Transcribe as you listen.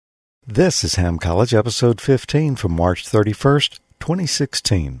This is Ham College, episode 15 from March 31st,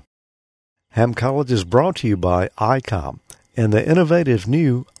 2016. Ham College is brought to you by ICOM and the innovative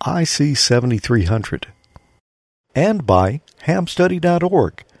new IC7300. And by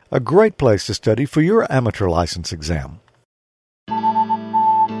hamstudy.org, a great place to study for your amateur license exam.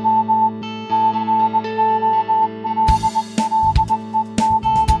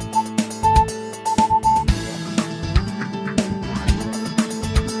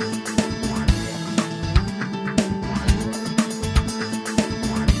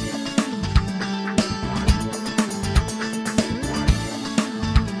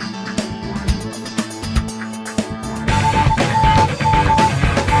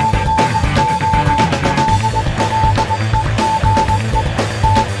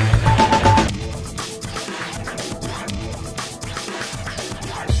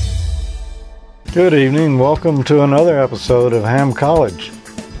 Good evening. Welcome to another episode of Ham College.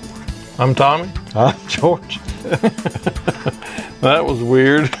 I'm Tommy. I'm George. That was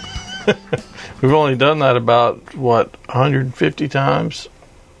weird. We've only done that about, 150 times?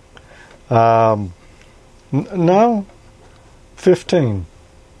 No, 15.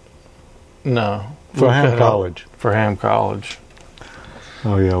 No. For Ham College. For Ham College.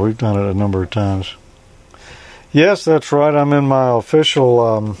 Oh, yeah, we've done it a number of times. Yes, that's right. I'm in my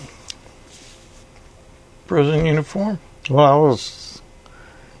official... prison uniform? Well,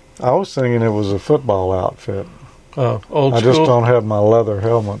 I was thinking it was a football outfit. Oh, old school? I just don't have my leather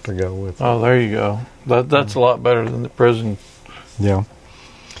helmet to go with it. Oh, there you go. That's a lot better than the prison. Yeah.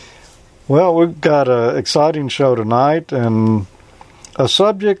 Well, we've got an exciting show tonight and a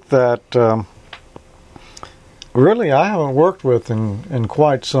subject that really I haven't worked with in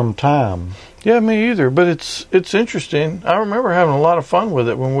quite some time. Yeah, me either, but it's interesting. I remember having a lot of fun with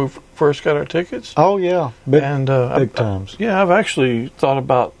it when we first got our tickets. Oh, yeah. Big times. Yeah, I've actually thought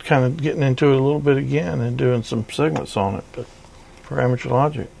about kind of getting into it a little bit again and doing some segments on it, but for Amateur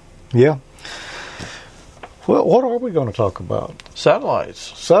Logic. Yeah. Well, what are we going to talk about?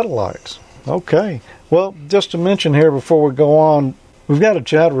 Satellites. Satellites. Okay. Well, just to mention here before we go on, we've got a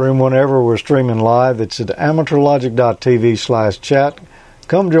chat room whenever we're streaming live. It's at amateurlogic.tv/chat.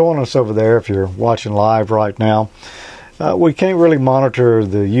 Come join us over there if you're watching live right now. We can't really monitor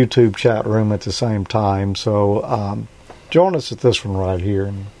the YouTube chat room at the same time, so join us at this one right here.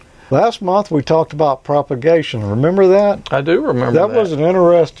 And last month we talked about propagation. Remember that? I do remember that. That was an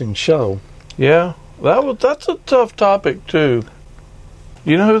interesting show. Yeah, that's a tough topic too.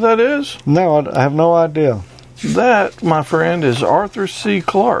 You know who that is? No, I have no idea. That, my friend, is Arthur C.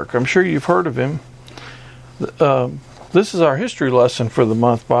 Clarke. I'm sure you've heard of him. This is our history lesson for the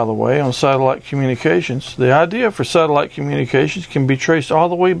month, by the way, on satellite communications. The idea for satellite communications can be traced all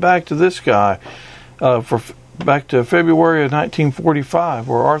the way back to this guy, back to February of 1945,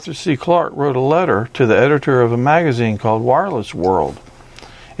 where Arthur C. Clarke wrote a letter to the editor of a magazine called Wireless World.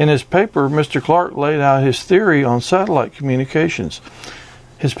 In his paper, Mr. Clarke laid out his theory on satellite communications.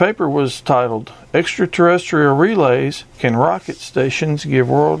 His paper was titled, "Extraterrestrial Relays, Can Rocket Stations Give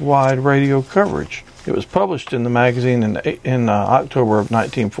Worldwide Radio Coverage?" It was published in the magazine in October of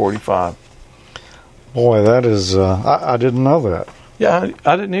 1945. Boy, that is, I didn't know that. Yeah,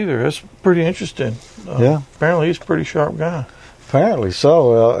 I didn't either. That's pretty interesting. Yeah. Apparently he's a pretty sharp guy. Apparently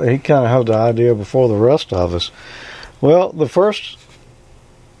so. He kind of had the idea before the rest of us. Well, the first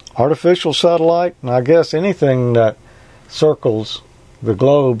artificial satellite, and I guess anything that circles the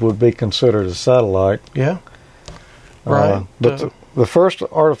globe would be considered a satellite. Yeah. Right. But the first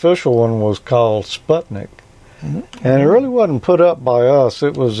artificial one was called Sputnik. Mm-hmm. And it really wasn't put up by us.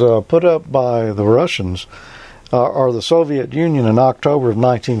 It was put up by the Russians or the Soviet Union in October of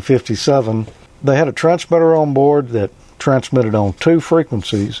 1957. They had a transmitter on board that transmitted on two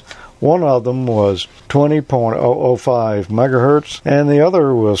frequencies. One of them was 20.005 megahertz, and the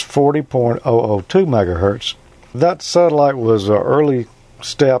other was 40.002 megahertz. That satellite was an early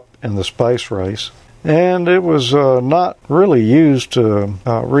step in the space race, and it was not really used to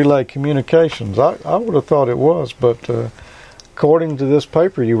relay communications. I would have thought it was, but according to this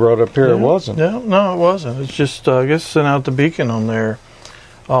paper you wrote up here, it wasn't. Yeah, no, it wasn't. It's just, I guess, sent out the beacon on there.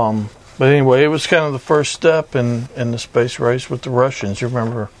 But anyway, it was kind of the first step in the space race with the Russians, you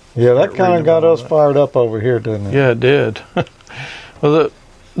remember? Yeah, that kind of got us fired up over here, didn't it? Yeah, it did. Well,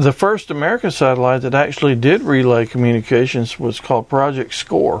 the first American satellite that actually did relay communications was called Project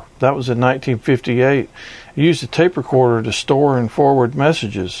SCORE. That was in 1958. It used a tape recorder to store and forward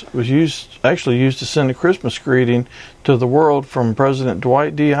messages. It was actually used to send a Christmas greeting to the world from President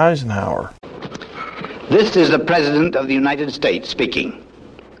Dwight D. Eisenhower. This is the President of the United States speaking.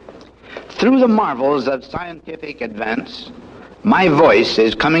 Through the marvels of scientific advance, My voice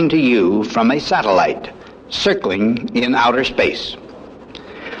is coming to you from a satellite circling in outer space.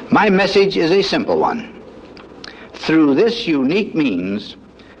 My message is a simple one. Through this unique means,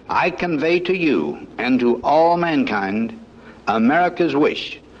 I convey to you and to all mankind America's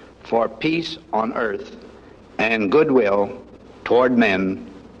wish for peace on earth and goodwill toward men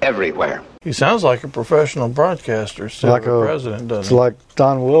everywhere. He sounds like a professional broadcaster instead Like of a a- president, doesn't It's he? like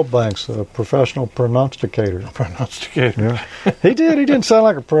Don Wilbanks, a professional pronunciator. Pronunciator. Yeah. He didn't sound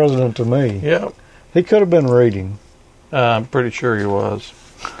like a president to me. Yeah. He could have been reading. I'm pretty sure he was.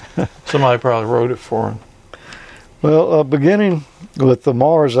 Somebody probably wrote it for him. Well, beginning with the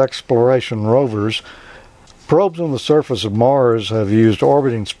Mars exploration rovers, probes on the surface of Mars have used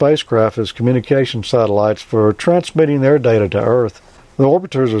orbiting spacecraft as communication satellites for transmitting their data to Earth. The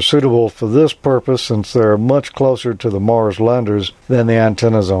orbiters are suitable for this purpose since they're much closer to the Mars landers than the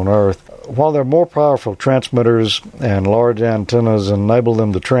antennas on Earth. While they're more powerful transmitters and large antennas enable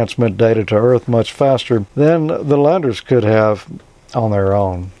them to transmit data to Earth much faster than the landers could have on their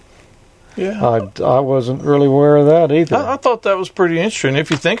own. Yeah. I wasn't really aware of that either. I thought that was pretty interesting.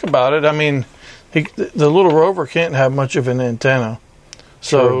 If you think about it, I mean, the little rover can't have much of an antenna.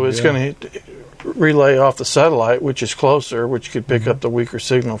 So True, it's yeah. going to relay off the satellite, which is closer, which could pick up the weaker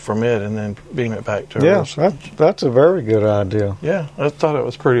signal from it and then beam it back to Yes, Earth. that's a very good idea. Yeah, I thought it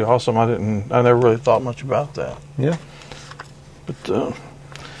was pretty awesome. I never really thought much about that. Yeah. But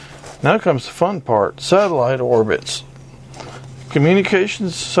now comes the fun part: satellite orbits.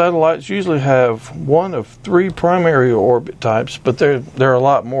 Communications satellites usually have one of three primary orbit types, but there are a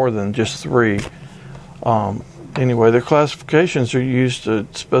lot more than just three. Anyway, their classifications are used to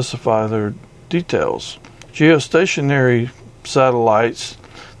specify their details. Geostationary satellites,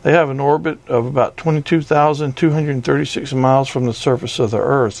 they have an orbit of about 22,236 miles from the surface of the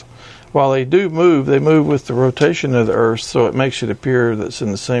Earth. While they move with the rotation of the Earth, so it makes it appear that it's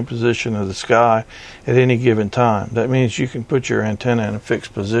in the same position of the sky at any given time. That means you can put your antenna in a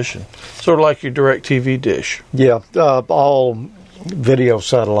fixed position, sort of like your DirecTV dish. Yeah, all video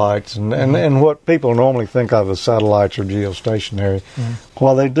satellites and what people normally think of as satellites are geostationary.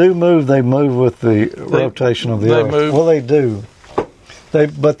 While they move with the rotation of the they Earth. move. Well, they do.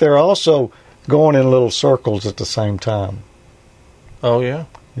 But they're also going in little circles at the same time. Oh, yeah?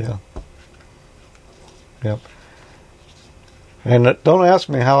 Yeah. Yep. And don't ask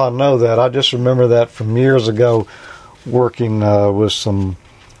me how I know that. I just remember that from years ago working with some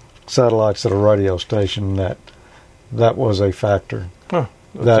satellites at a radio station that was a factor. Huh,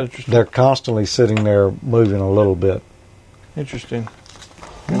 that's That interesting. they're constantly sitting there moving a little bit. Interesting.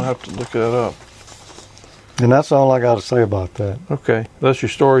 I'm going to have to look that up. And that's all I got to say about that. Okay, that's your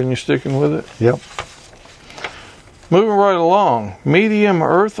story and you're sticking with it? Yep. Moving right along, medium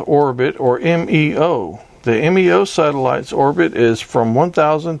Earth orbit, or MEO. The MEO satellite's orbit is from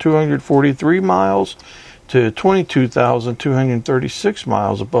 1,243 miles to 22,236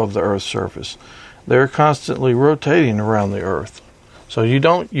 miles above the Earth's surface. They're constantly rotating around the Earth. So you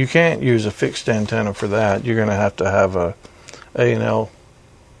can't use a fixed antenna for that. You're going to have a A&L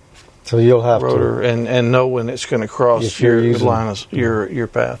So you'll have rotor and know when it's going to cross If you're your using- line of your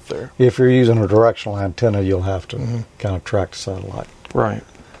path there. to, if you're using a directional antenna, you'll have to kind of track the satellite. Right.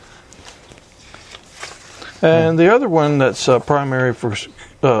 And the other one that's primary for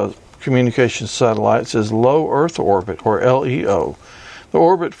communication satellites is low Earth orbit, or LEO. The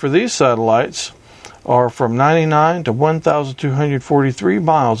orbit for these satellites are from 99 to 1,243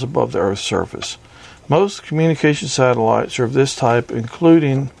 miles above the Earth's surface. Most communication satellites are of this type,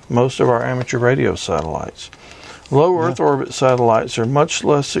 including most of our amateur radio satellites. Low Earth orbit satellites are much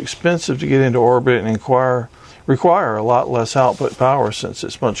less expensive to get into orbit and require a lot less output power since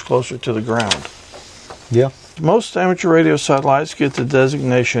it's much closer to the ground. Yeah. Most amateur radio satellites get the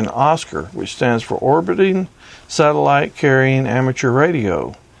designation OSCAR, which stands for Orbiting Satellite Carrying Amateur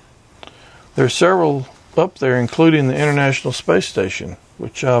Radio. There are several up there, including the International Space Station,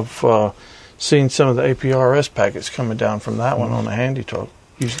 which I've seen some of the APRS packets coming down from that one on the handy talk,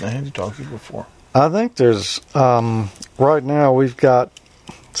 using the handy talkie before. I think there's, right now we've got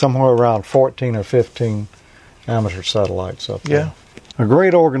somewhere around 14 or 15 amateur satellites up there. Yeah. A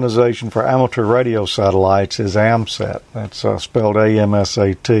great organization for amateur radio satellites is AMSAT. That's spelled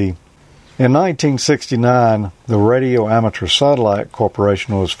AMSAT. In 1969, the Radio Amateur Satellite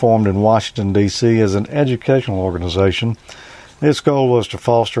Corporation was formed in Washington, D.C. as an educational organization. Its goal was to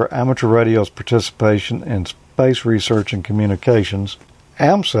foster amateur radio's participation in space research and communications.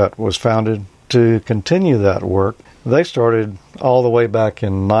 AMSAT was founded to continue that work. They started all the way back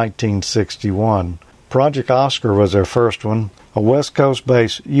in 1961. Project Oscar was their first one. A West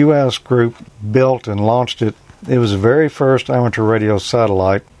Coast-based U.S. group built and launched it It was the very first amateur radio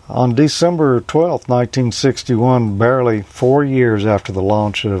satellite. On December 12, 1961, barely 4 years after the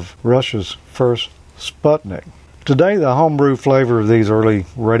launch of Russia's first Sputnik. Today, the homebrew flavor of these early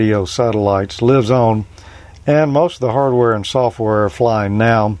radio satellites lives on, and most of the hardware and software flying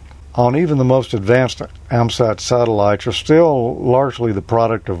now on even the most advanced AMSAT satellites are still largely the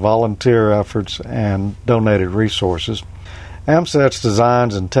product of volunteer efforts and donated resources. AMSAT's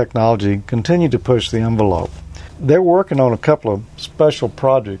designs and technology continue to push the envelope. They're working on a couple of special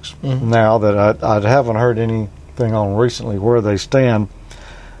projects now that I haven't heard anything on recently where they stand,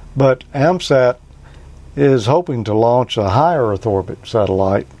 but AMSAT is hoping to launch a high Earth orbit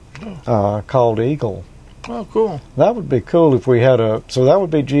satellite called Eagle. Oh, cool. That would be cool if we had so that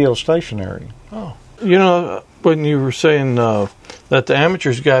would be geostationary. Oh. You know, when you were saying that the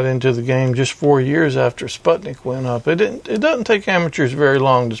amateurs got into the game just 4 years after Sputnik went up, it doesn't take amateurs very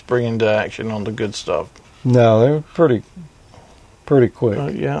long to spring into action on the good stuff. No, they were pretty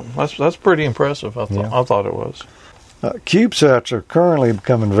quick. Yeah, that's pretty impressive. I thought it was. CubeSats are currently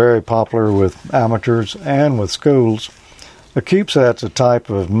becoming very popular with amateurs and with schools. A CubeSat's a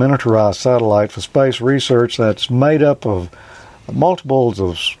type of miniaturized satellite for space research that's made up of multiples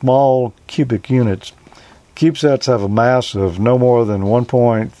of small cubic units. CubeSats have a mass of no more than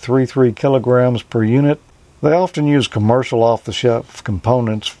 1.33 kilograms per unit. They often use commercial off-the-shelf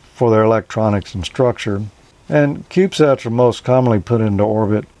components for their electronics and structure. And CubeSats are most commonly put into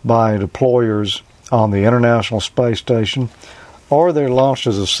orbit by deployers on the International Space Station, or they're launched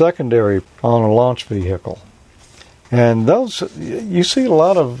as a secondary on a launch vehicle. And those, you see a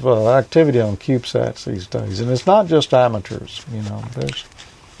lot of activity on CubeSats these days, and it's not just amateurs. You know, there's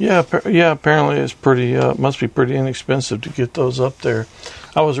apparently it's pretty must be pretty inexpensive to get those up there.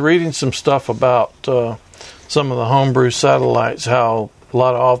 I was reading some stuff about some of the homebrew satellites, how a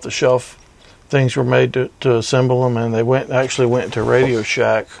lot of off-the-shelf things were made to assemble them, and they actually went to Radio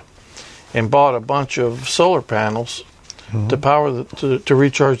Shack and bought a bunch of solar panels to power to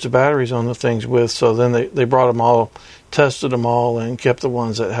recharge the batteries on the things with. So then they brought them all, tested them all, and kept the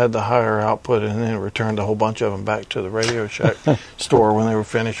ones that had the higher output, and then returned a whole bunch of them back to the Radio Shack store when they were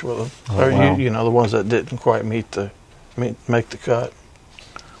finished with them. Oh, wow. You know, the ones that didn't quite make the cut.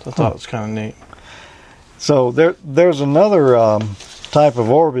 So I thought it was kind of neat. So there's another type of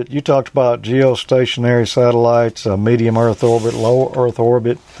orbit. You talked about geostationary satellites, medium Earth orbit, low Earth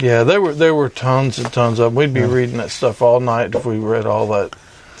orbit. Yeah, there were tons and tons of them. We'd be reading that stuff all night if we read all that.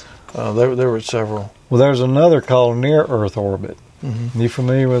 There were several. Well, there's another called near Earth orbit. You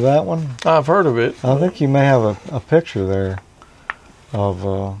familiar with that one? I've heard of it. I think you may have a picture there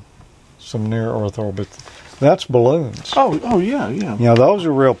of some near Earth orbits. That's balloons. Oh yeah. You know, those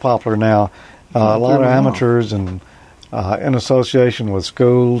are real popular now. A lot of amateurs and in association with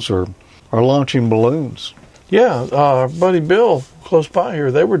schools are launching balloons. Yeah, our buddy Bill close by here,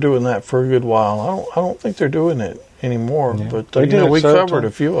 they were doing that for a good while. I don't think they're doing it anymore, but we covered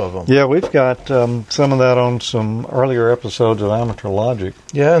a few of them. Yeah, we've got some of that on some earlier episodes of Amateur Logic.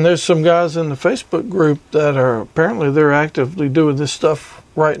 Yeah, and there's some guys in the Facebook group that are they're actively doing this stuff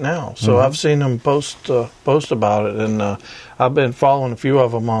right now. So I've seen them post about it, and I've been following a few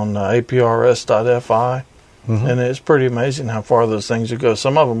of them on aprs.fi. And it's pretty amazing how far those things would go.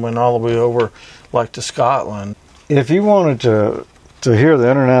 Some of them went all the way over, like to Scotland. If you wanted to hear the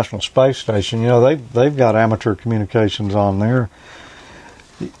International Space Station, you know they've got amateur communications on there.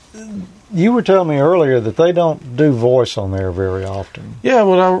 You were telling me earlier that they don't do voice on there very often. Yeah,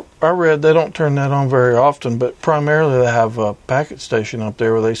 well, I read they don't turn that on very often, but primarily they have a packet station up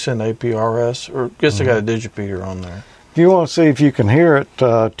there where they send APRS, or I guess they got a digipeater on there. If you want to see if you can hear it,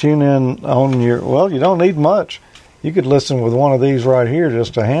 tune in on your... Well, you don't need much. You could listen with one of these right here,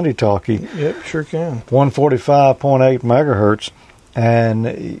 just a handy-talkie. Yep, sure can. 145.8 megahertz,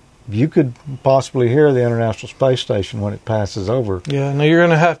 and you could possibly hear the International Space Station when it passes over. Yeah, now you're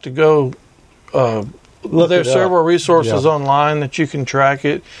going to have to go... there's several resources online that you can track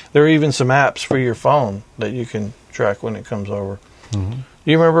it. There are even some apps for your phone that you can track when it comes over.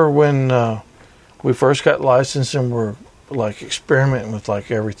 You remember when... we first got licensed and were like experimenting with like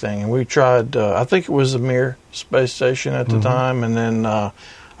everything, and we tried. I think it was the Mir space station at the time, and then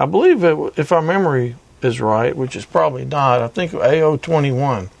I believe if our memory is right, which is probably not, I think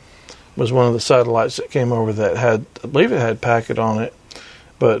AO-21 was one of the satellites that came over that had, I believe it had packet on it.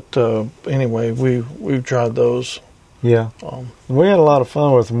 But anyway, we've tried those. Yeah, we had a lot of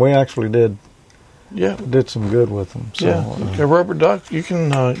fun with them. We actually did some good with them. So, a rubber duck. You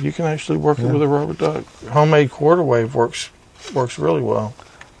can actually work it with a rubber duck. Homemade quarter wave works really well.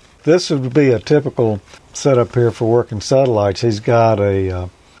 This would be a typical setup here for working satellites. He's got a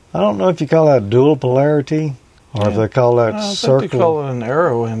I don't know if you call that dual polarity or if they call that I think they call it an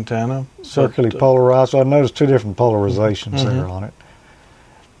arrow antenna. Circularly polarized. I noticed two different polarizations there on it.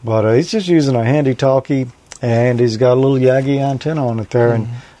 But he's just using a handy talkie, and he's got a little Yagi antenna on it there, and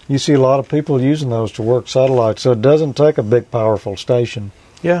you see a lot of people using those to work satellites, so it doesn't take a big, powerful station.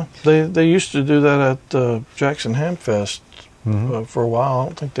 Yeah, they used to do that at Jackson Hamfest for a while. I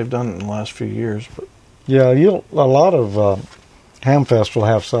don't think they've done it in the last few years. But yeah, a lot of Hamfest will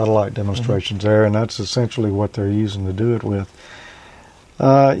have satellite demonstrations there, and that's essentially what they're using to do it with.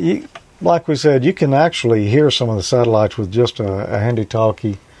 Like we said, you can actually hear some of the satellites with just a handy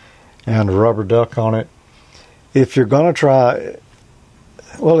talkie and a rubber duck on it. If you're going to try,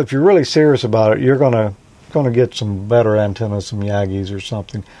 well, if you're really serious about it, you're going to get some better antennas, some Yagis or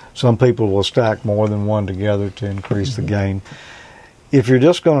something. Some people will stack more than one together to increase the gain. If you're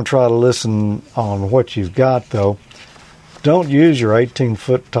just going to try to listen on what you've got, though, don't use your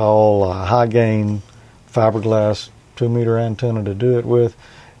 18-foot tall high-gain fiberglass 2-meter antenna to do it with.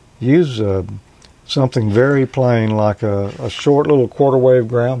 Use something very plain, like a short little quarter-wave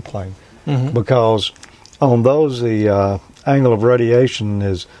ground plane, because on those the angle of radiation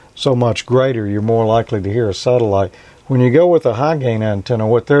is so much greater, you're more likely to hear a satellite. When you go with a high-gain antenna,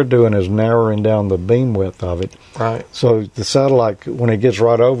 what they're doing is narrowing down the beam width of it. Right. So the satellite, when it gets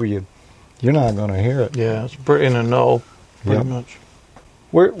right over you, you're not going to hear it. Yeah, it's in a null, pretty much.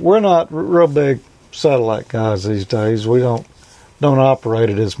 We're not real big satellite guys these days. We don't operate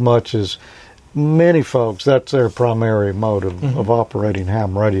it as much as many folks. That's their primary mode of operating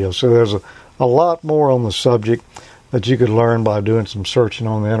ham radio. So there's a lot more on the subject that you could learn by doing some searching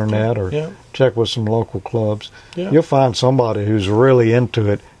on the internet or check with some local clubs. Yeah. You'll find somebody who's really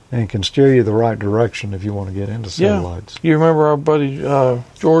into it and can steer you the right direction if you want to get into satellites. You remember our buddy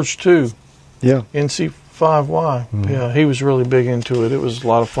George, too? Yeah. NC5Y. Yeah, he was really big into it. It was a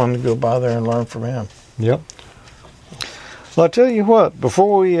lot of fun to go by there and learn from him. Yep. Well, I tell you what,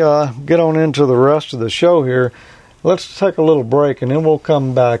 before we get on into the rest of the show here, let's take a little break, and then we'll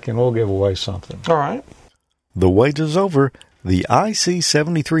come back and we'll give away something. All right. The wait is over. The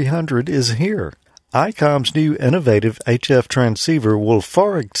IC7300 is here. ICOM's new innovative HF transceiver will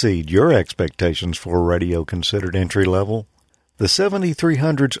far exceed your expectations for a radio considered entry-level. The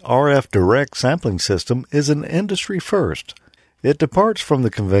 7300's RF direct sampling system is an industry first. It departs from the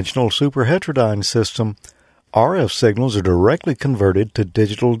conventional superheterodyne system. RF signals are directly converted to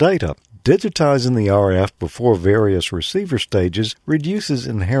digital data. Digitizing the RF before various receiver stages reduces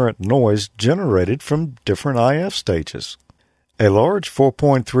inherent noise generated from different IF stages. A large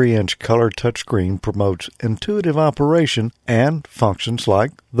 4.3-inch color touchscreen promotes intuitive operation and functions like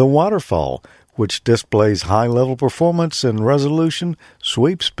the waterfall, which displays high-level performance in resolution,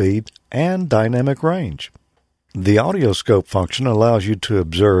 sweep speed, and dynamic range. The audioscope function allows you to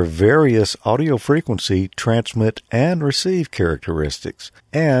observe various audio frequency, transmit, and receive characteristics,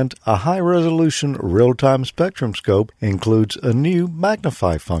 and a high-resolution real-time spectrum scope includes a new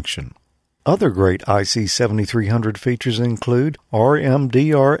magnify function. Other great IC7300 features include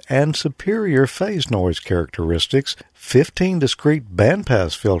RMDR and superior phase noise characteristics, 15 discrete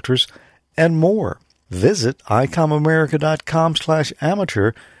bandpass filters, and more. Visit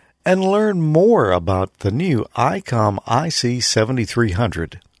icomamerica.com/amateur and learn more about the new ICOM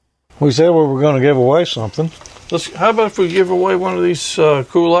IC7300. We said we were going to give away something. How about if we give away one of these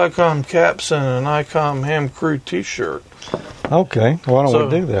cool ICOM caps and an ICOM Ham Crew T-shirt? Okay, why don't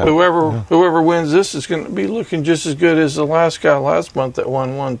we do that? Whoever wins this is going to be looking just as good as the last guy last month that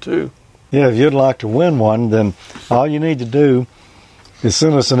won one, too. Yeah, if you'd like to win one, then all you need to do is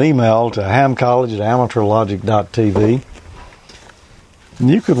send us an email to hamcollege@amateurlogic.tv. And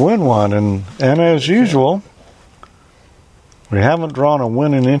you could win one, and as usual, we haven't drawn a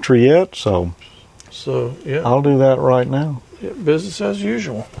winning entry yet, so yeah, I'll do that right now. Yeah, business as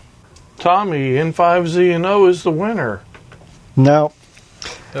usual. Tommy, N5Z&O is the winner. No.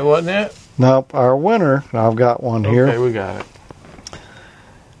 That wasn't it? Nope, our winner, I've got one here. Okay, we got it.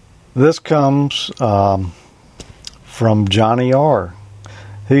 This comes from Johnny R.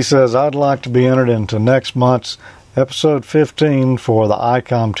 He says, I'd like to be entered into next month's episode 15 for the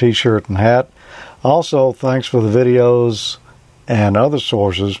ICOM t-shirt and hat. Also, thanks for the videos and other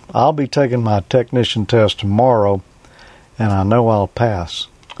sources. I'll be taking my technician test tomorrow, and I know I'll pass.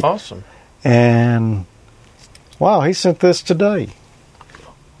 Awesome. And, wow, he sent this today.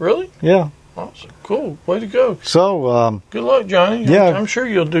 Really? Yeah. Awesome. Cool. Way to go. So, good luck, Johnny. Yeah. I'm sure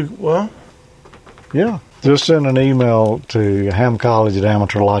you'll do well. Yeah. Just send an email to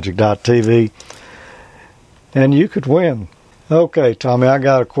hamcollege@amateurlogic.tv, and you could win. Okay, Tommy, I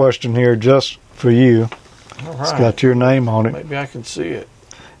got a question here just for you. All right. It's got your name on it. Maybe I can see it.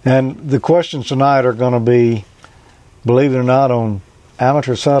 And the questions tonight are going to be believe it or not, on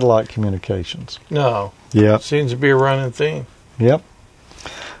amateur satellite communications. No. Yep. Seems to be a running theme. Yep.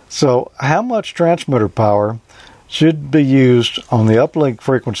 So, how much transmitter power should be used on the uplink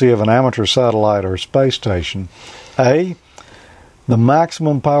frequency of an amateur satellite or space station? A, the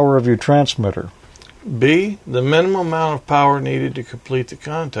maximum power of your transmitter. B, the minimum amount of power needed to complete the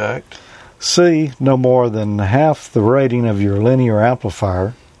contact. C, no more than half the rating of your linear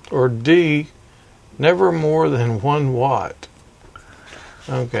amplifier. Or D, never more than 1 watt.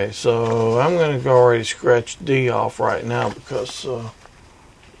 Okay, so I'm going to go already scratch D off right now because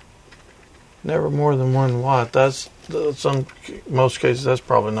never more than 1 watt. That's most cases that's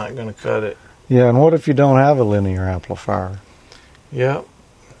probably not going to cut it. Yeah, and what if you don't have a linear amplifier? Yep,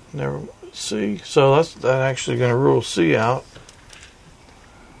 never C. So that's actually going to rule C out.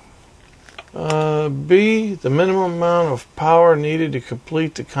 B, the minimum amount of power needed to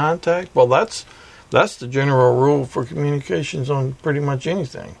complete the contact. Well, that's the general rule for communications on pretty much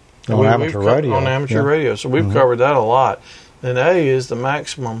anything. On amateur radio. On amateur radio. So we've covered that a lot. Then A is the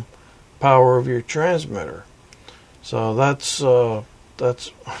maximum power of your transmitter. So that's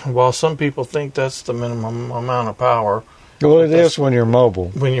while some people think that's the minimum amount of power. Well, it is when you're mobile.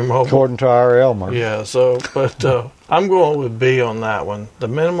 When you're mobile. According to our Elmer. Yeah, so, but I'm going with B on that one. The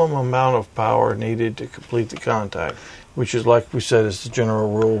minimum amount of power needed to complete the contact, which is, like we said, is the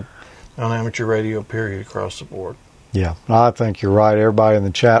general rule on amateur radio, period, across the board. Yeah, I think you're right. Everybody in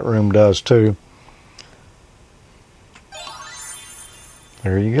the chat room does, too.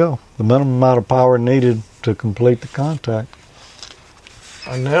 There you go. The minimum amount of power needed to complete the contact.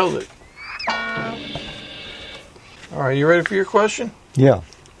 I nailed it. All right, you ready for your question? Yeah.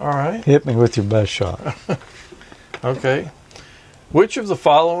 All right. Hit me with your best shot. Okay. Which of the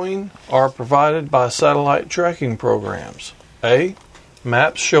following are provided by satellite tracking programs? A,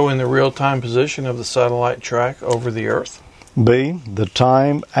 maps showing the real-time position of the satellite track over the Earth. B, the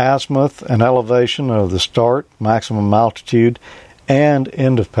time, azimuth, and elevation of the start, maximum altitude, and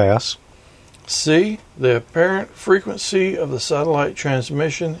end of pass. C, the apparent frequency of the satellite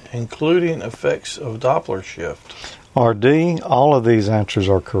transmission, including effects of Doppler shift. Or D, all of these answers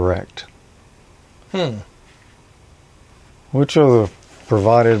are correct. Which of the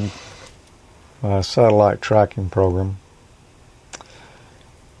provided satellite tracking program?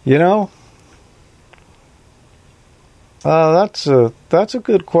 You know, that's a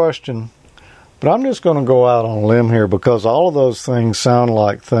good question. But I'm just going to go out on a limb here because all of those things sound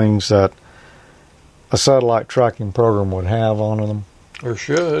like things that a satellite tracking program would have on them. Or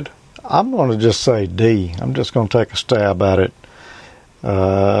should. I'm going to just say D. I'm just going to take a stab at it.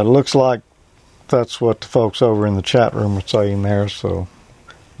 Looks like that's what the folks over in the chat room are saying there, so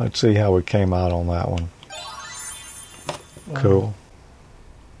let's see how we came out on that one. Cool.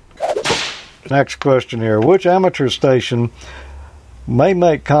 Next question here. Which amateur station may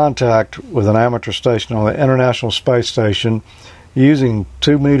make contact with an amateur station on the International Space Station using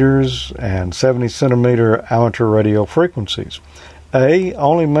 2 meters and 70 centimeter amateur radio frequencies? A,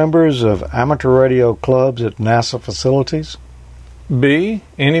 only members of amateur radio clubs at NASA facilities. B,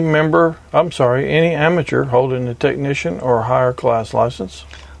 any amateur holding a technician or higher class license.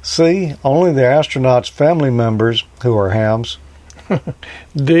 C, only the astronauts' family members who are hams.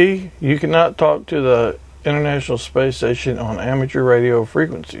 D, you cannot talk to the International Space Station on amateur radio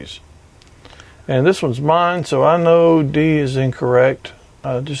frequencies. And this one's mine, so I know D is incorrect.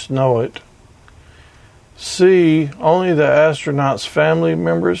 I just know it. C, only the astronauts' family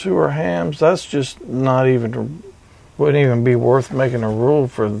members who are hams. That's just wouldn't even be worth making a rule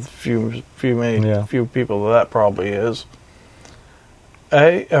for the few people that probably is.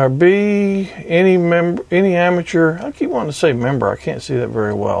 A or B, any amateur. I keep wanting to say member. I can't see that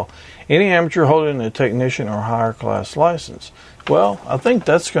very well. Any amateur holding a technician or higher class license. Well, I think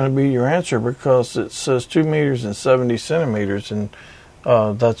that's going to be your answer because it says 2 meters and 70 centimeters, and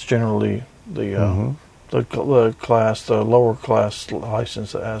that's generally the class, the lower class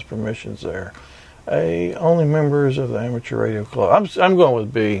license that has permissions there. A, only members of the amateur radio club. I'm going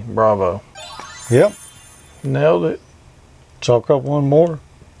with B. Bravo. Yep. Nailed it. Chalk up one more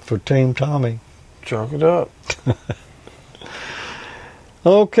for Team Tommy. Chalk it up.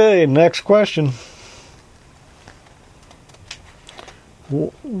 Okay, next question.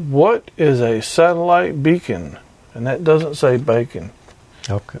 What is a satellite beacon? And that doesn't say bacon.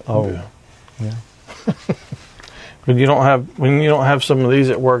 Okay. Oh, yeah. When you don't have some of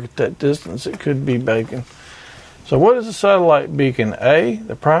these at work at that distance, it could be bacon. So what is a satellite beacon? A,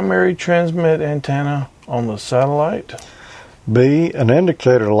 the primary transmit antenna on the satellite. B, an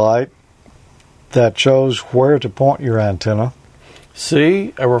indicator light that shows where to point your antenna.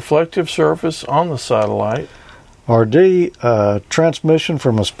 C, a reflective surface on the satellite. Or D, transmission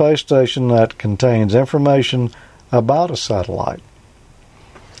from a space station that contains information about a satellite?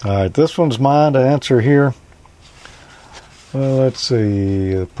 All right, this one's mine to answer here. Well, let's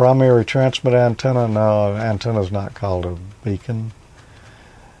see. The primary transmit antenna. No, antenna's not called a beacon.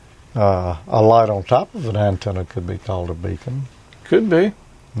 A light on top of an antenna could be called a beacon. Could be.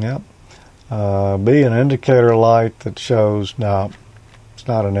 Yep. B, an indicator light that shows. No, it's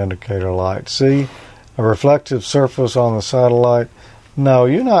not an indicator light. C, a reflective surface on the satellite. No,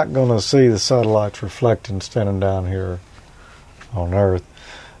 you're not going to see the satellites reflecting standing down here on Earth.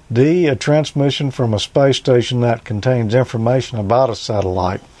 D, a transmission from a space station that contains information about a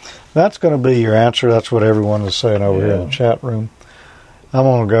satellite. That's going to be your answer. That's what everyone is saying over here in the chat room. I'm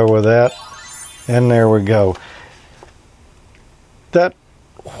going to go with that. And there we go.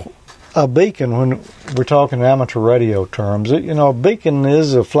 A beacon, when we're talking amateur radio terms, a beacon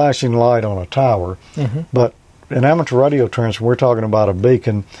is a flashing light on a tower. Mm-hmm. But in amateur radio terms, when we're talking about a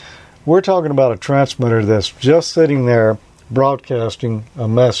beacon, we're talking about a transmitter that's just sitting there broadcasting a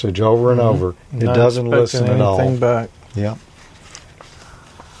message over and over. It Not doesn't listen at all. Anything back. Yeah.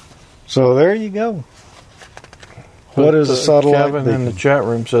 So there you go. What is a satellite Kevin beacon? in the chat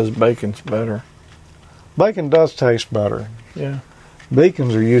room says bacon's better. Bacon does taste better. Yeah.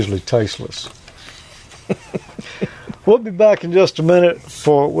 Beacons are usually tasteless. We'll be back in just a minute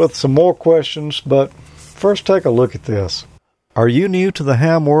with some more questions, but first take a look at this. Are you new to the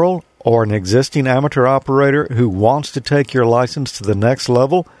ham world or an existing amateur operator who wants to take your license to the next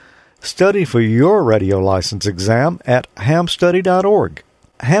level? Study for your radio license exam at hamstudy.org.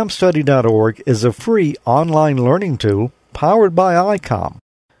 Hamstudy.org is a free online learning tool powered by ICOM.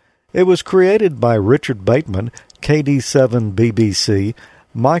 It was created by Richard Bateman, KD7BBC,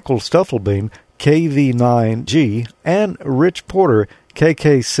 Michael Stufflebeam, KV9G, and Rich Porter,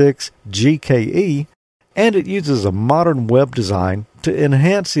 KK6GKE, and it uses a modern web design to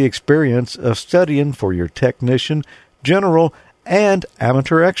enhance the experience of studying for your technician, general, and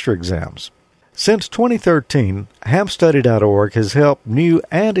amateur extra exams. Since 2013, hamstudy.org has helped new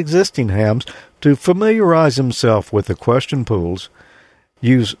and existing hams to familiarize themselves with the question pools,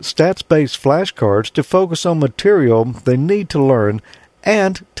 use stats-based flashcards to focus on material they need to learn,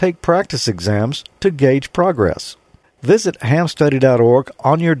 and take practice exams to gauge progress. Visit hamstudy.org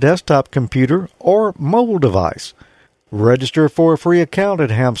on your desktop computer or mobile device. Register for a free account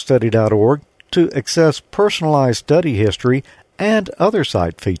at hamstudy.org to access personalized study history and other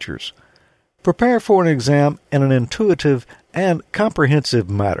site features. Prepare for an exam in an intuitive and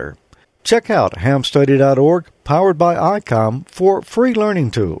comprehensive manner. Check out hamstudy.org, powered by ICOM, for free learning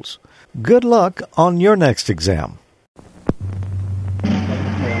tools. Good luck on your next exam.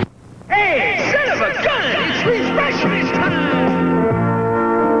 Hey, son of a gun! It's refreshment time!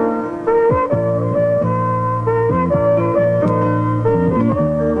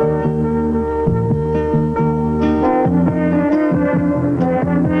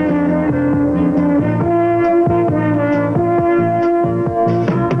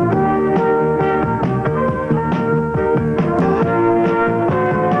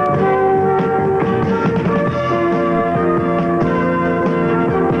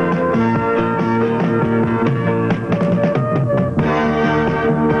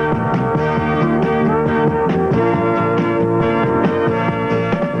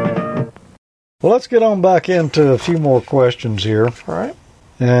 Well, let's get on back into a few more questions here. All right.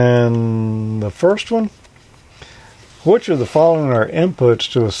 And the first one, which of the following are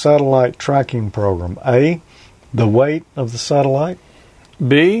inputs to a satellite tracking program? A, the weight of the satellite.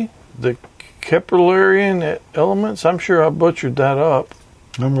 B, the Keplerian elements. I'm sure I butchered that up.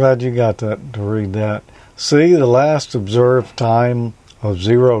 I'm glad you got that to read that. C, the last observed time of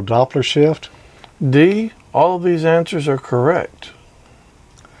zero Doppler shift. D, all of these answers are correct.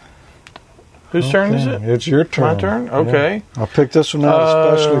 Whose turn is it? It's your turn. My turn? Okay. Yeah. I picked this one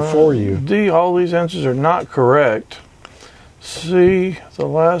out especially for you. D, all these answers are not correct. C, the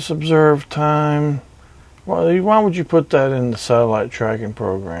last observed time. Why would you put that in the satellite tracking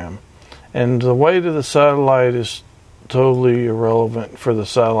program? And the weight of the satellite is totally irrelevant for the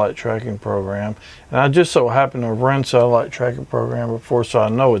satellite tracking program. And I just so happen to have run satellite tracking program before, so I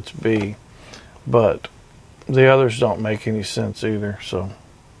know it's B. But the others don't make any sense either, So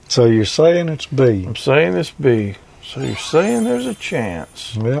you're saying it's B. I'm saying it's B. So you're saying there's a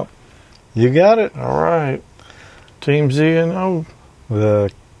chance. Yep. You got it. All right. Team Z and O.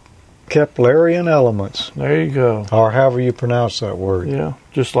 The Keplerian elements. There you go. Or however you pronounce that word. Yeah,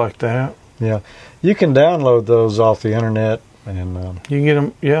 just like that. Yeah. You can download those off the internet. And you can get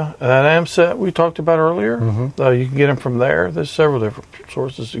them, that AMSAT we talked about earlier, you can get them from there. There's several different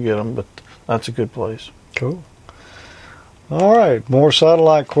sources to get them, but that's a good place. Cool. All right, more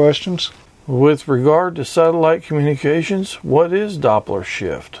satellite questions. With regard to satellite communications, what is Doppler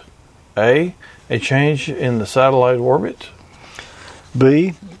shift? A change in the satellite orbit.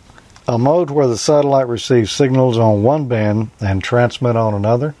 B, a mode where the satellite receives signals on one band and transmit on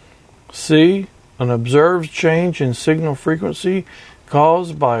another. C, an observed change in signal frequency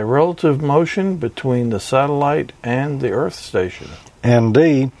caused by relative motion between the satellite and the Earth station. And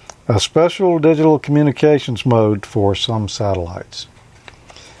D, a special digital communications mode for some satellites.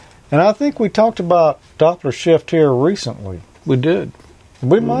 And I think we talked about Doppler shift here recently. We did.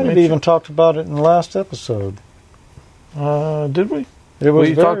 We might have even talked about it in the last episode. Did we? It was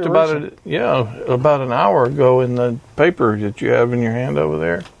We very talked about recent. it, about an hour ago in the paper that you have in your hand over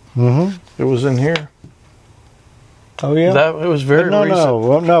there. Mm-hmm. It was in here. Oh yeah. It was very recent. No.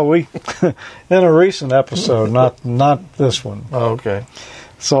 Well, no, we in a recent episode, not this one. Oh, okay.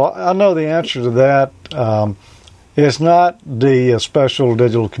 So I know the answer to that. It's not D, a special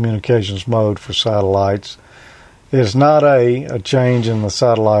digital communications mode for satellites. It's not A change in the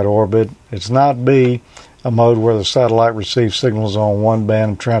satellite orbit. It's not B, a mode where the satellite receives signals on one band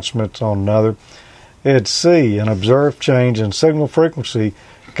and transmits on another. It's C, an observed change in signal frequency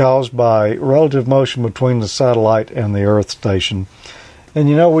caused by relative motion between the satellite and the Earth station.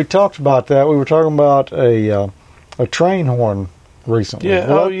 And we talked about that. We were talking about a train horn recently. Yeah.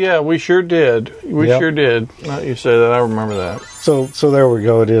 Well, Oh, yeah. We sure did. We Yep. sure did. Now you say that, I remember that. So there we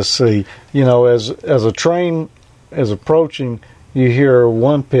go. It is C. As a train is approaching, you hear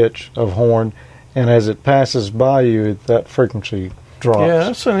one pitch of horn, and as it passes by you, that frequency drops. Yeah,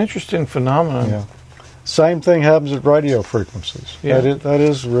 that's an interesting phenomenon. Yeah. Same thing happens at radio frequencies. Yeah. That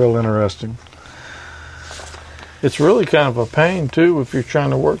is real interesting. It's really kind of a pain too if you're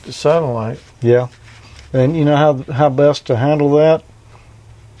trying to work the satellite. Yeah. And you know how best to handle that?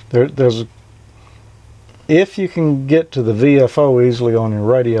 If you can get to the VFO easily on your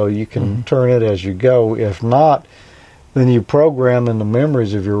radio, you can turn it as you go. If not, then you program in the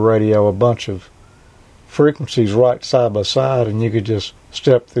memories of your radio a bunch of frequencies right side by side, and you could just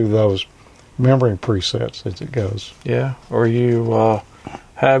step through those memory presets as it goes. Yeah, or you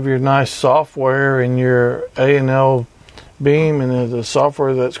have your nice software in your A&L beam, and then the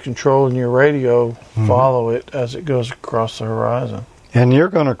software that's controlling your radio follow it as it goes across the horizon. And you're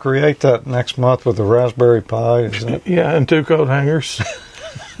going to create that next month with the Raspberry Pi, is that? Yeah, and 2 coat hangers.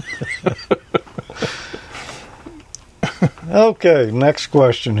 Okay, next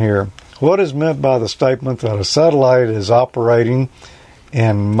question here. What is meant by the statement that a satellite is operating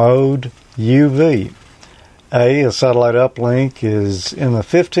in mode UV? A satellite uplink is in the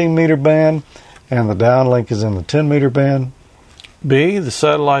 15-meter band, and the downlink is in the 10-meter band. B, the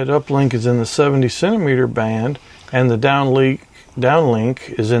satellite uplink is in the 70-centimeter band, and the downlink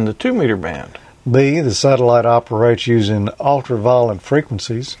is in the 2-meter band. B, the satellite operates using ultraviolet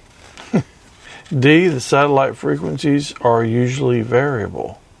frequencies. D, the satellite frequencies are usually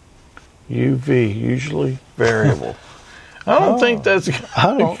variable. UV, usually variable. I don't think that's...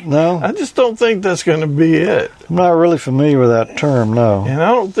 I don't know. I just don't think that's going to be it. I'm not really familiar with that term, no. And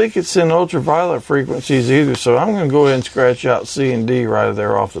I don't think it's in ultraviolet frequencies either, so I'm going to go ahead and scratch out C and D right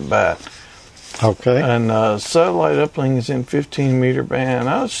there off the bat. Okay. And satellite uplink is in 15-meter band.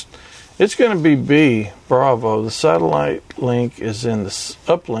 It's going to be B, Bravo. The satellite link is in the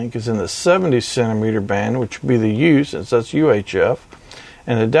uplink is in the 70-centimeter band, which would be the U, since that's UHF.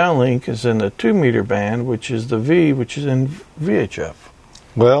 And the downlink is in the 2-meter band, which is the V, which is in VHF.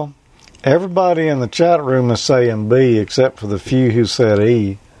 Well, everybody in the chat room is saying B, except for the few who said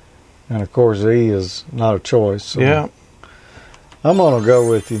E. And, of course, E is not a choice. So Yeah, I'm going to go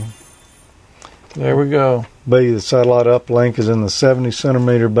with you. there we go. B, the satellite uplink is in the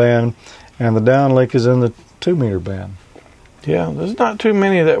 70-centimeter band, and the downlink is in the 2-meter band. Yeah, there's not too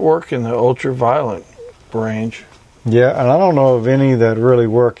many that work in the ultraviolet range. Yeah, and I don't know of any that really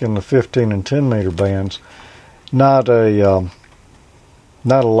work in the 15 and 10-meter bands. Not a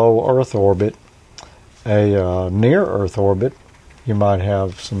low Earth orbit. A near Earth orbit, you might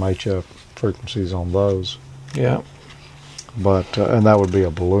have some HF frequencies on those. Yeah. But and that would be a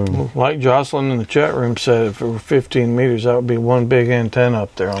balloon. Like Jocelyn in the chat room said, if it were 15 meters, that would be one big antenna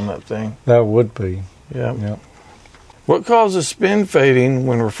up there on that thing. That would be. Yeah. Yeah. What causes spin fading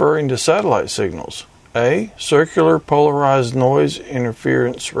when referring to satellite signals? A, circular polarized noise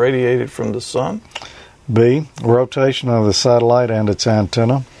interference radiated from the sun. B, rotation of the satellite and its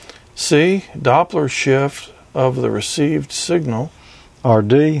antenna. C, Doppler shift of the received signal. Or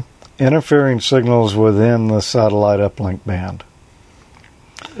D, interfering signals within the satellite uplink band.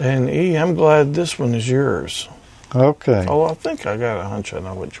 And E, I'm glad this one is yours. Okay. Oh, I think I got a hunch I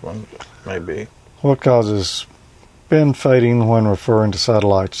know which one it may be. What causes been fading when referring to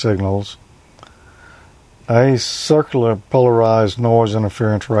satellite signals. A, circular polarized noise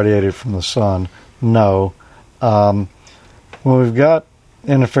interference radiated from the sun. No. When we've got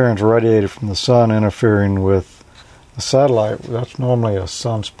interference radiated from the sun interfering with a satellite, that's normally a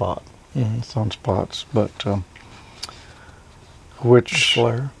sunspot. Sunspots, but which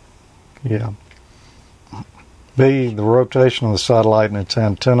Flare. Yeah. B, the rotation of the satellite and its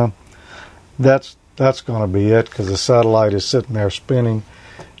antenna. That's going to be it, because the satellite is sitting there spinning.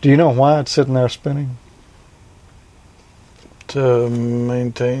 Do you know why it's sitting there spinning? To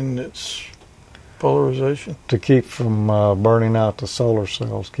maintain its polarization. To keep from burning out the solar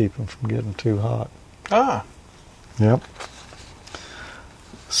cells, keep them from getting too hot. Ah. Yep.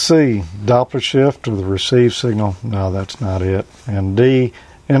 C, Doppler shift of the received signal. No, that's not it. And D,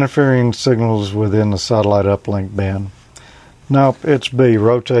 interfering signals within the satellite uplink band. Nope, it's B,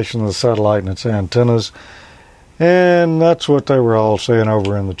 rotation of the satellite and its antennas. And that's what they were all saying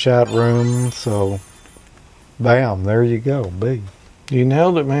over in the chat room. So, bam, there you go, B. You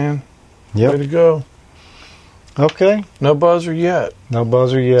nailed it, man. Yep. Way to go. Okay. No buzzer yet. No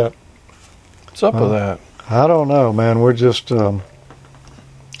buzzer yet. What's up with that? I don't know, man. We're just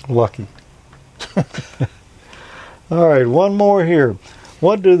lucky. All right, one more here.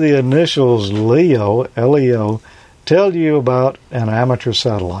 What do the initials LEO, L-E-O, tell you about an amateur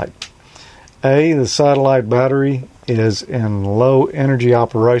satellite? A, the satellite battery is in low energy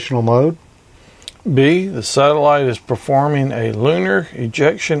operational mode. B, the satellite is performing a lunar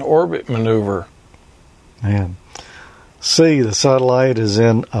ejection orbit maneuver. And C, the satellite is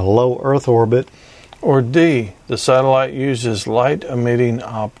in a low Earth orbit. Or D, the satellite uses light-emitting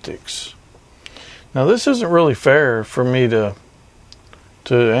optics. Now, this isn't really fair for me to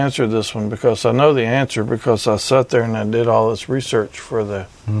answer this one, because I know the answer, because I sat there and I did all this research for the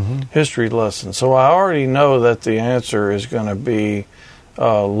history lesson. So I already know that the answer is going to be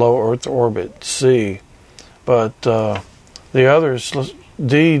low Earth orbit, C. But the others,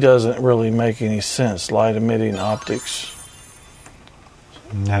 D doesn't really make any sense, light-emitting optics.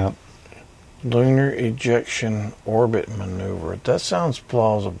 No. Lunar ejection orbit maneuver. That sounds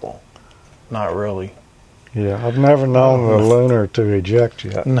plausible. Not really. Yeah, I've never known the lunar to eject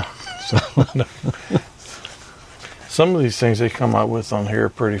yet. No. No. Some of these things they come up with on here are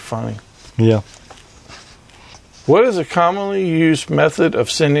pretty funny. Yeah. What is a commonly used method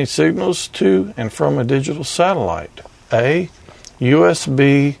of sending signals to and from a digital satellite? A,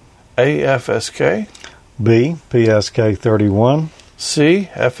 USB AFSK. B, PSK 31. C,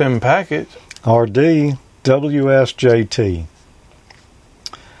 FM packet. Or D, WSJT.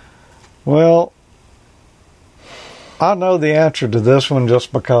 Well, I know the answer to this one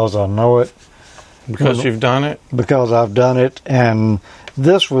just because I know it. Because you've done it? Because I've done it, and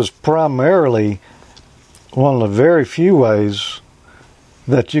this was primarily one of the very few ways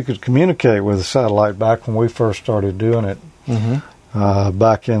that you could communicate with a satellite back when we first started doing it,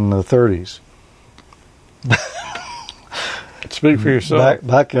 back in the 30s. Speak for yourself.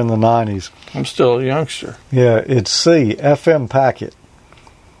 Back in the 90s. I'm still a youngster. Yeah, it's C, FM packet.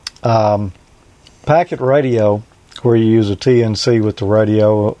 Packet radio, where you use a TNC with the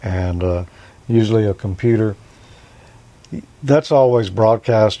radio and usually a computer. That's always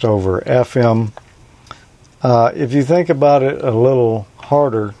broadcast over FM. If you think about it a little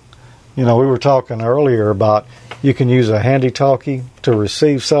harder, we were talking earlier about you can use a handy-talkie to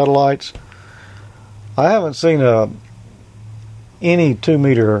receive satellites. I haven't seen any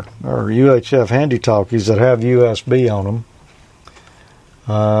 2-meter or UHF handy-talkies that have USB on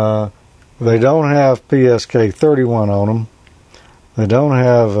them. They don't have PSK 31 on them. They don't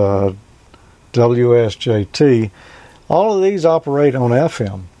have WSJT. All of these operate on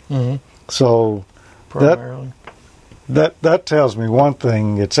FM. So Primarily. that tells me one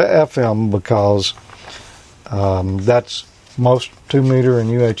thing. It's FM because that's most 2-meter and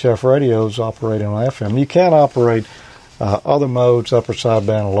UHF radios operate on FM. You can operate other modes, upper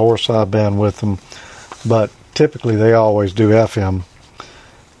sideband and lower sideband with them, but typically they always do FM.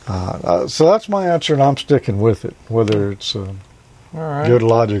 So that's my answer, and I'm sticking with it, whether it's All right. good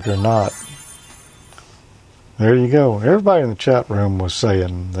logic or not. There you go. Everybody in the chat room was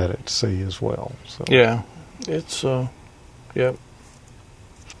saying that it's C as well. So. Yeah. It's, yep.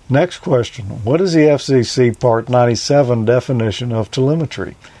 Next question. What is the FCC Part 97 definition of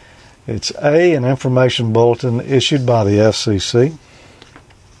telemetry? It's A, an information bulletin issued by the FCC.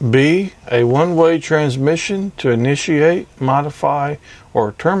 B, a one-way transmission to initiate, modify,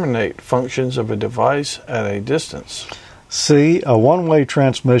 or terminate functions of a device at a distance. C, a one-way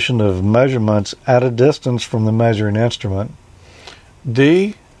transmission of measurements at a distance from the measuring instrument.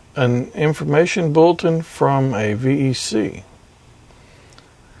 D, an information bulletin from a VEC.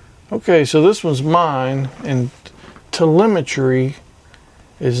 Okay, so this one's mine, and telemetry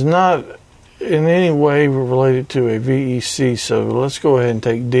is not in any way related to a VEC, so let's go ahead and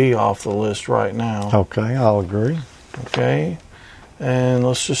take D off the list right now. Okay, I'll agree. Okay, and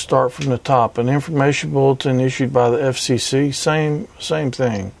let's just start from the top. An information bulletin issued by the FCC, same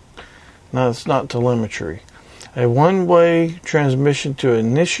thing. No, it's not telemetry. A one-way transmission to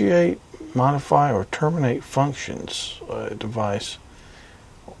initiate, modify, or terminate functions device.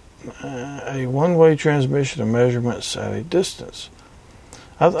 A one-way transmission of measurements at a distance.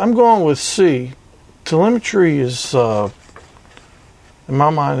 I'm going with C. Telemetry is, in my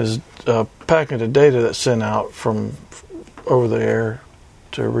mind, is a packet of data that's sent out from over the air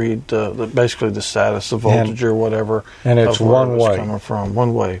to read basically the status, the voltage, or whatever. And it's of where one way. coming from.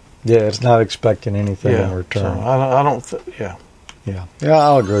 One way. Yeah, it's not expecting anything in So return. I don't. Yeah. Yeah,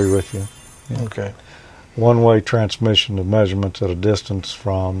 I'll agree with you. Yeah. Okay. One-way transmission of measurements at a distance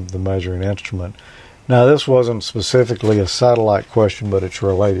from the measuring instrument. Now, this wasn't specifically a satellite question, but it's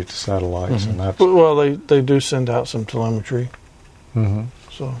related to satellites, and that's Well, they do send out some telemetry. Mhm.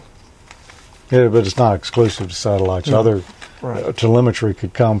 So yeah, but it's not exclusive to satellites. No. Other right. telemetry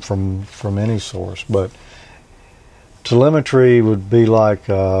could come from any source, but telemetry would be like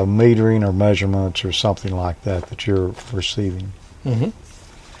metering or measurements or something like that you're receiving. Mm-hmm.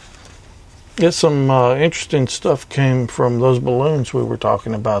 Yeah, some interesting stuff came from those balloons we were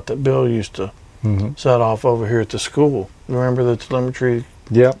talking about that Bill used to Mm-hmm. set off over here at the school. Remember the telemetry?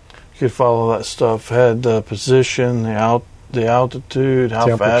 Yep. You could follow that stuff. Had the position, the altitude, how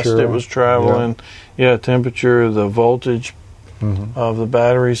fast Temperature. it was traveling. Yeah, temperature, the voltage Mm-hmm. of the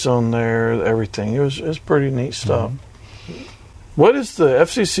batteries on there, everything. It was pretty neat stuff. What is the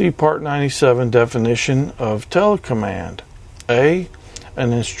FCC Part 97 definition of telecommand? A,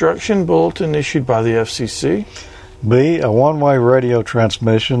 an instruction bulletin issued by the FCC. B, a one-way radio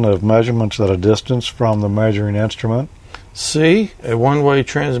transmission of measurements at a distance from the measuring instrument. C, a one-way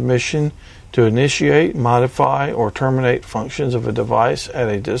transmission to initiate, modify, or terminate functions of a device at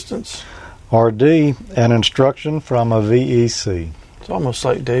a distance. Or D, an instruction from a VEC. It's almost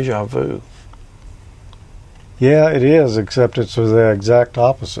like deja vu. Yeah, it is, except it's the exact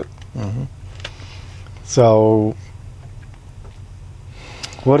opposite. Mm-hmm. So,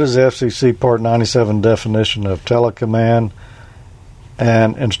 what is the FCC Part 97 definition of telecommand?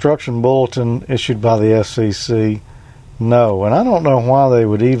 An instruction bulletin issued by the FCC? No, and I don't know why they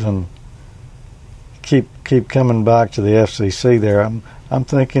would even keep coming back to the FCC there. I'm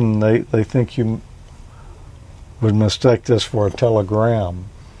thinking they think you would mistake this for a telegram.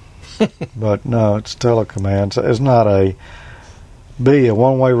 But no, it's telecommand. It's not a B, a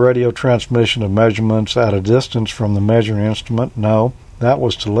one-way radio transmission of measurements at a distance from the measuring instrument. No, that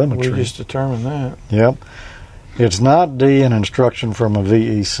was telemetry. We just determined that. Yep. It's not D, an instruction from a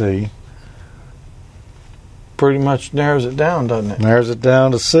VEC. Pretty much narrows it down, doesn't it? Narrows it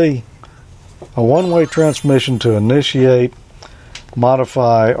down to C. A one-way transmission to initiate,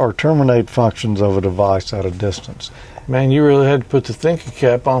 modify, or terminate functions of a device at a distance. Man, you really had to put the thinking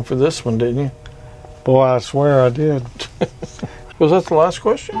cap on for this one, didn't you? Boy, I swear I did. Was that the last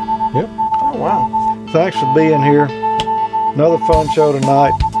question? Yep. Oh, wow. Thanks for being here. Another fun show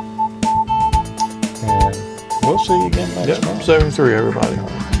tonight. And we'll see you again next Yep, month. 73, everybody.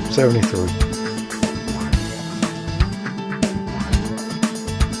 73.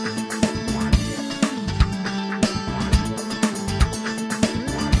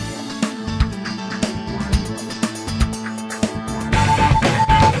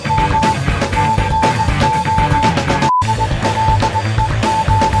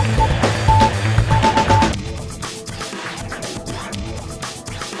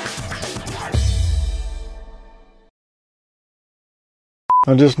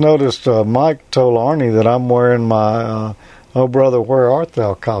 I just noticed Mike told Arnie that I'm wearing my Oh Brother, Where Art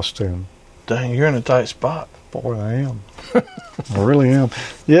Thou costume. Dang, you're in a tight spot. Boy, I am. I really am.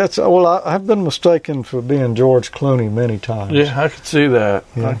 Yes, well, I've been mistaken for being George Clooney many times. Yeah, I could see that.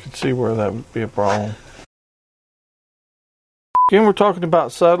 Yeah. I could see where that would be a problem. Again, we're talking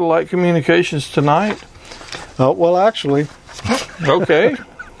about satellite communications tonight. Well, actually, Okay.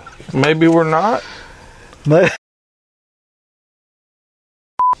 Maybe we're not.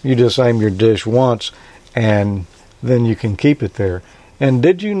 you just aim your dish once, and then you can keep it there. And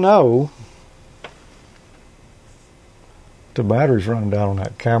did you know the battery's running down on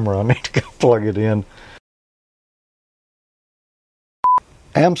that camera? I need to go plug it in.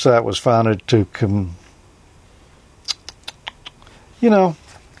 AMSAT was founded to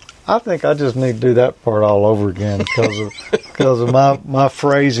I think I just need to do that part all over again because of because of my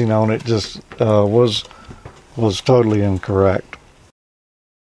phrasing on it just was totally incorrect.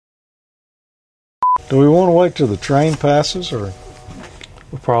 Do we want to wait till the train passes, or?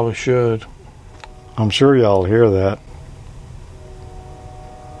 We probably should. I'm sure y'all hear that.